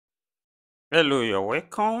Hello, you're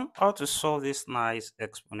welcome. How to solve this nice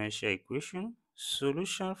exponential equation?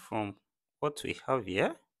 Solution from what we have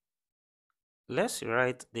here. Let's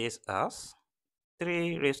write this as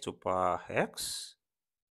 3 raised to power x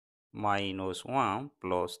minus 1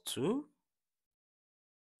 plus 2,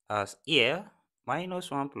 as here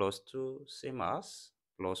minus 1 plus 2 same as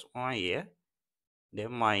plus 1 here,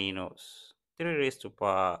 then minus 3 raised to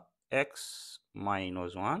power x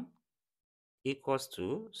minus 1 equals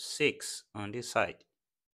to 6 on this side.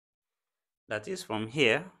 That is, from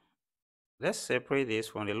here, let's separate this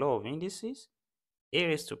from the law of indices. A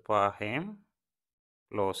raised to power m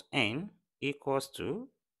plus n equals to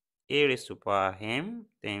a raised to power m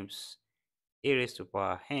times a raised to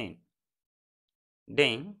power n.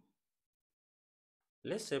 Then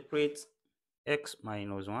let's separate x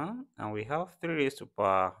minus 1, and we have 3 raised to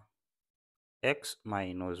power x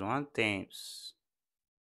minus 1 times,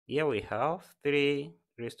 here we have 3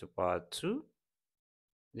 raised to power 2,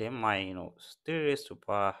 then minus 3 raised to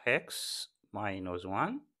power x minus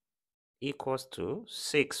 1 equals to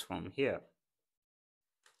 6 from here.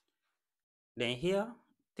 Then here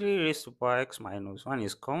 3 raised to power x minus 1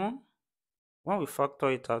 is common. When we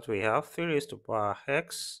factor it out, we have 3 raised to power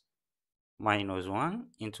x minus 1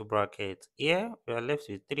 into bracket. Here we are left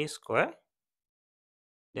with 3 square,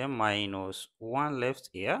 then minus 1 left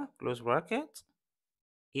here, close bracket,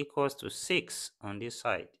 equals to 6 on this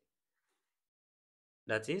side.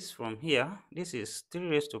 That is, from here, this is 3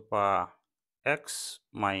 raised to power x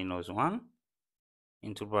minus 1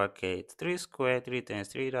 into bracket 3 square, 3 times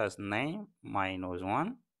 3, that's 9, minus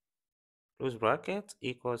 1, close bracket,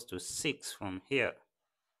 equals to 6 from here,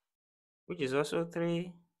 which is also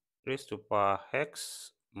 3 raised to power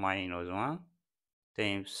x minus 1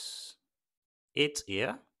 times 8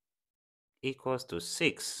 here equals to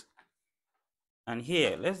 6. And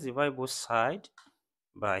here, let's divide both sides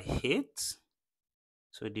by 8.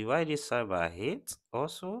 So divide this side by 8,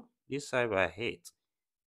 also this side by 8.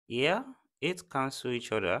 Here, 8 cancel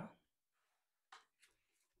each other.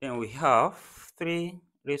 Then we have 3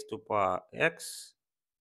 raised to power x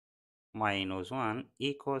minus 1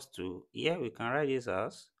 equals to, here we can write this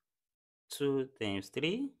as 2 times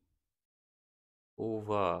 3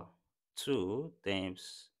 over 2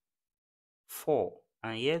 times 4.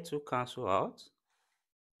 And here 2 cancel out.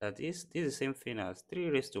 That is, this is the same thing as 3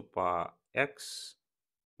 raised to power x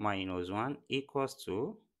minus 1 equals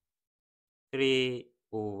to 3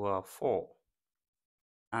 over 4.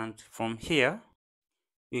 And from here,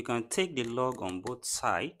 we can take the log on both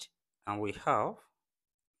sides, and we have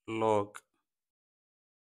log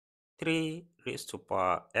 3 raised to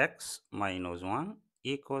power x minus 1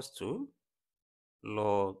 equals to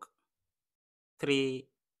log 3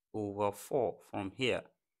 over 4 from here.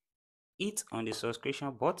 Hit on the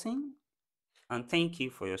subscription button, and thank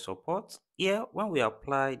you for your support. Here, when we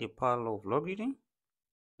apply the power law of logarithm,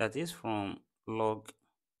 that is from log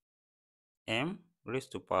m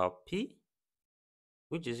raised to power p,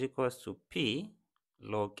 which is equals to p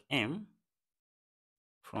log m.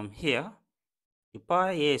 From here, the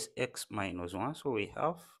power here is x minus 1, so we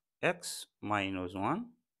have x minus 1,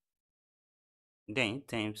 then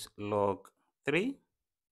times log 3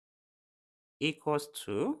 equals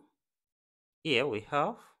to, here we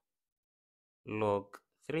have log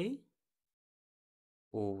 3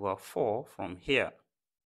 over 4 from here.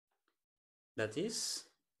 That is,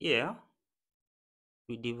 here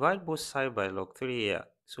we divide both sides by log 3 here.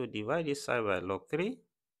 So divide this side by log 3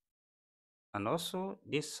 and also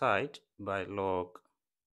this side by log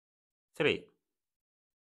 3.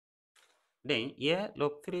 Then here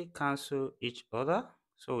log 3 cancel each other.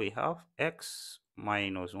 So we have x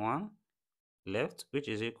minus 1 left, which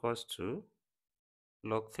is equals to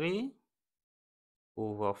log 3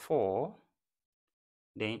 over 4,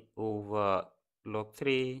 then over log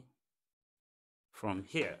 3 from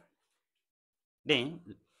here. Then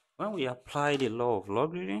when we apply the law of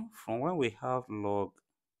logarithm, from when we have log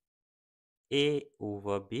a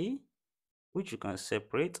over b, which you can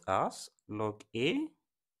separate as log a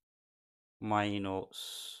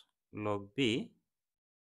minus log b,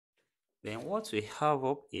 then what we have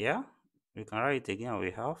up here, we can write it again. We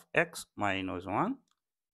have x minus 1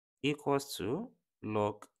 equals to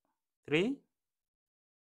log 3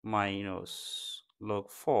 minus log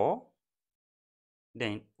 4,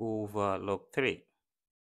 then over log 3.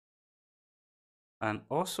 And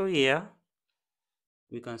also here,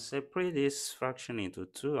 we can separate this fraction into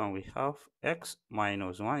 2, and we have x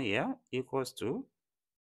minus 1 here equals to,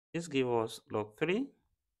 this gives us log 3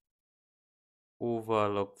 over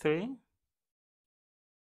log 3,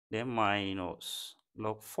 then minus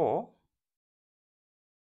log 4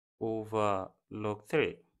 over log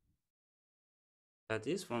 3. That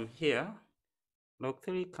is, from here, log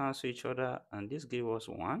 3 cancel each other, and this gives us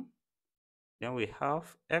 1. Then we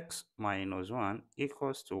have x minus 1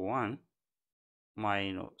 equals to 1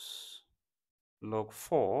 minus log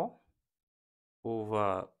 4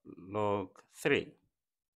 over log 3.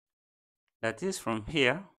 That is, from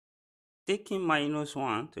here, taking minus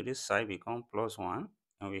 1 to this side becomes plus 1,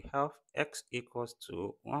 and we have x equals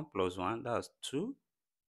to 1 plus 1, that's 2,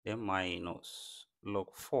 then minus log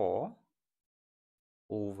 4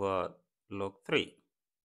 over log 3.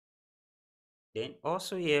 Then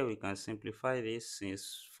also here we can simplify this,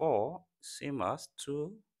 since 4 same as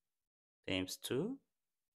 2 times 2,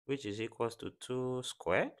 which is equals to 2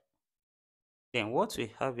 squared. Then what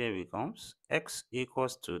we have here becomes x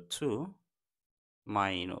equals to 2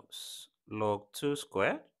 minus log 2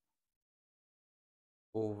 squared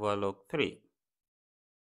over log 3.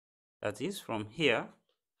 That is, from here,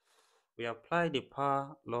 we apply the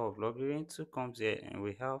power law of logarithm. 2 comes here, and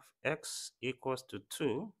we have x equals to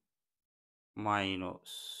 2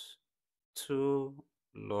 minus 2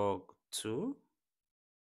 log 2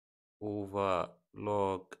 over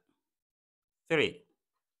log 3.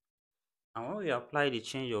 And when we apply the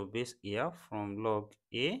change of base here from log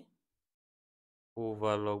A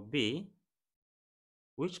over log B,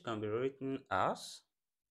 which can be written as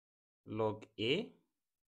log A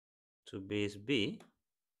to base B,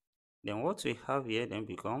 then what we have here then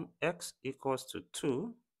become x equals to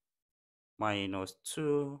 2 minus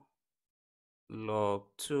 2 log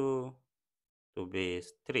 2 to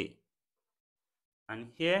base 3. And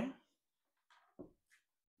here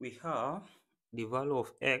we have the value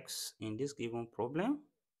of x in this given problem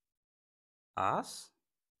as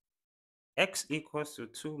x equals to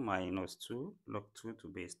 2 minus 2 log 2 to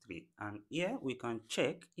base 3. And here we can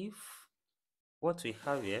check if what we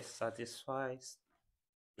have here satisfies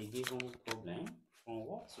the given problem from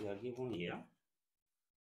what we are given here.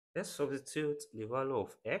 Let's substitute the value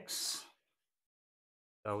of x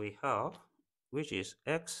that we have, which is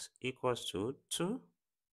x equals to 2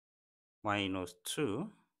 minus 2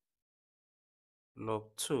 log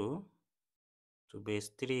 2 to base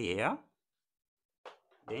 3 here.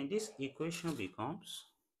 Then this equation becomes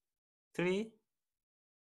 3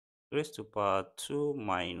 raised to power 2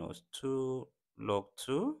 minus 2 log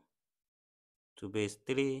 2 to base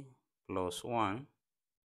 3 plus 1,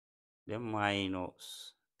 then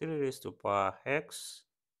minus 3 raised to power x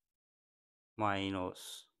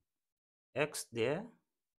minus x there.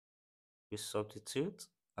 We substitute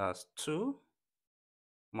as 2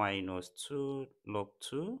 minus 2 log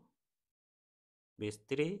 2 base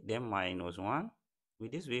 3, then minus 1.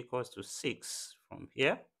 With this, we equals to 6 from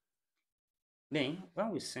here. Then when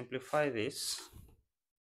we simplify this,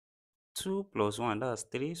 2 plus 1, that's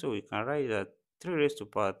 3. So we can write that 3 raised to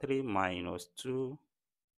power 3 minus 2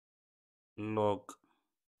 log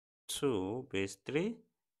 2 base 3,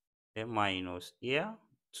 then minus here,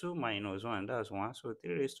 2 minus 1, that's 1. So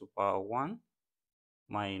 3 raised to power 1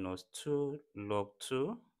 minus 2 log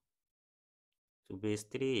 2 to base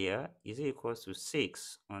 3 here is equals to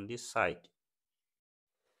 6 on this side.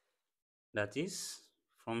 That is,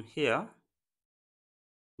 from here,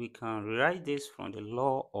 we can rewrite this from the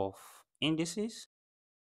law of indices,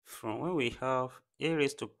 from when we have a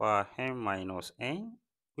raised to power m minus n,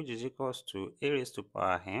 which is equals to a raised to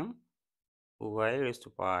power m over a raised to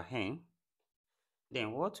power n.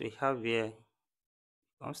 Then what we have here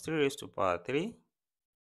becomes 3 raised to power 3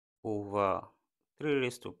 over 3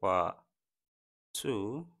 raised to power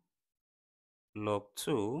 2 log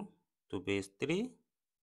 2 to base 3,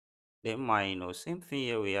 then minus, same thing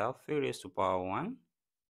here, we have 3 raised to power 1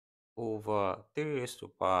 over 3 raised to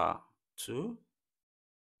power 2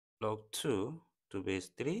 log 2 to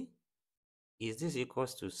base 3. Is this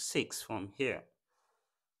equals to 6 from here?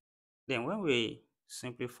 Then when we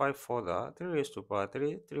simplify further, 3 raised to power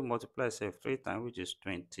 3, 3 multiplies itself 3 times, which is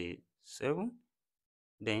 27.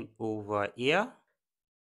 Then over here,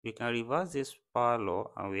 we can reverse this power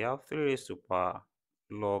law, and we have 3 raised to power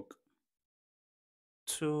log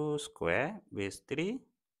 2 square base 3,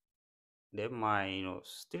 then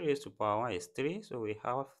minus 3 raised to power 1 is 3, so we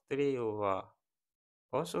have 3 over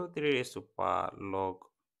also 3 raised to power log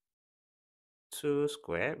 2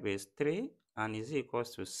 square base 3, and is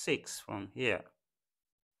equals to 6 from here.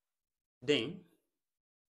 Then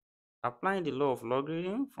applying the law of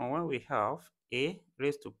logarithm, from when we have a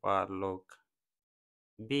raised to power log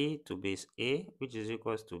b to base a, which is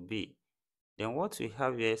equals to b, then what we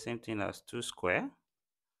have here is same thing as 2 square.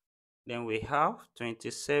 Then we have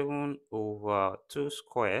 27 over 2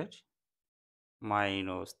 squared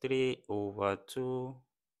minus 3 over 2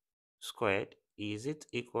 squared. Is it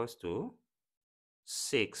equals to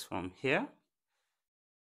 6 from here?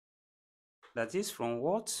 That is, from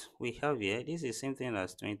what we have here, this is the same thing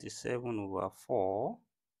as 27 over 4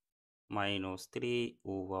 minus 3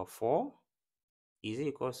 over 4 is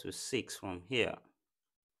equals to 6 from here.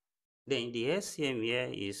 Then the LCM here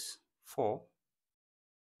is 4,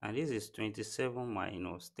 and this is 27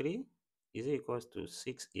 minus 3 is equals to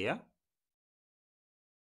 6 here.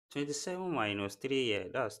 27 minus 3 here,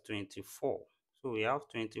 that's 24. So we have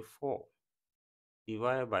 24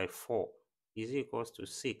 divided by 4 is equals to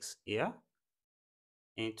 6 here.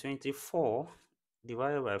 And 24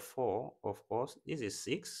 divided by 4, of course, this is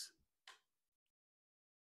 6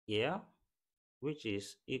 here, which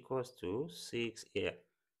is equals to 6 here.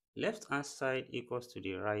 Left hand side equals to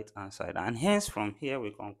the right hand side, and hence from here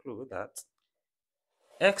we conclude that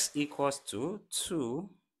x equals to 2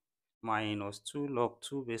 minus 2 log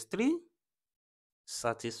 2 base 3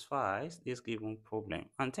 satisfies this given problem.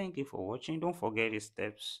 And thank you for watching. Don't forget the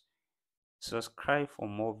steps. Subscribe for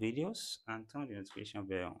more videos and turn the notification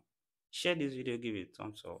bell on. Share this video, give it a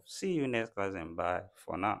thumbs up. See you next class, and bye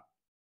for now.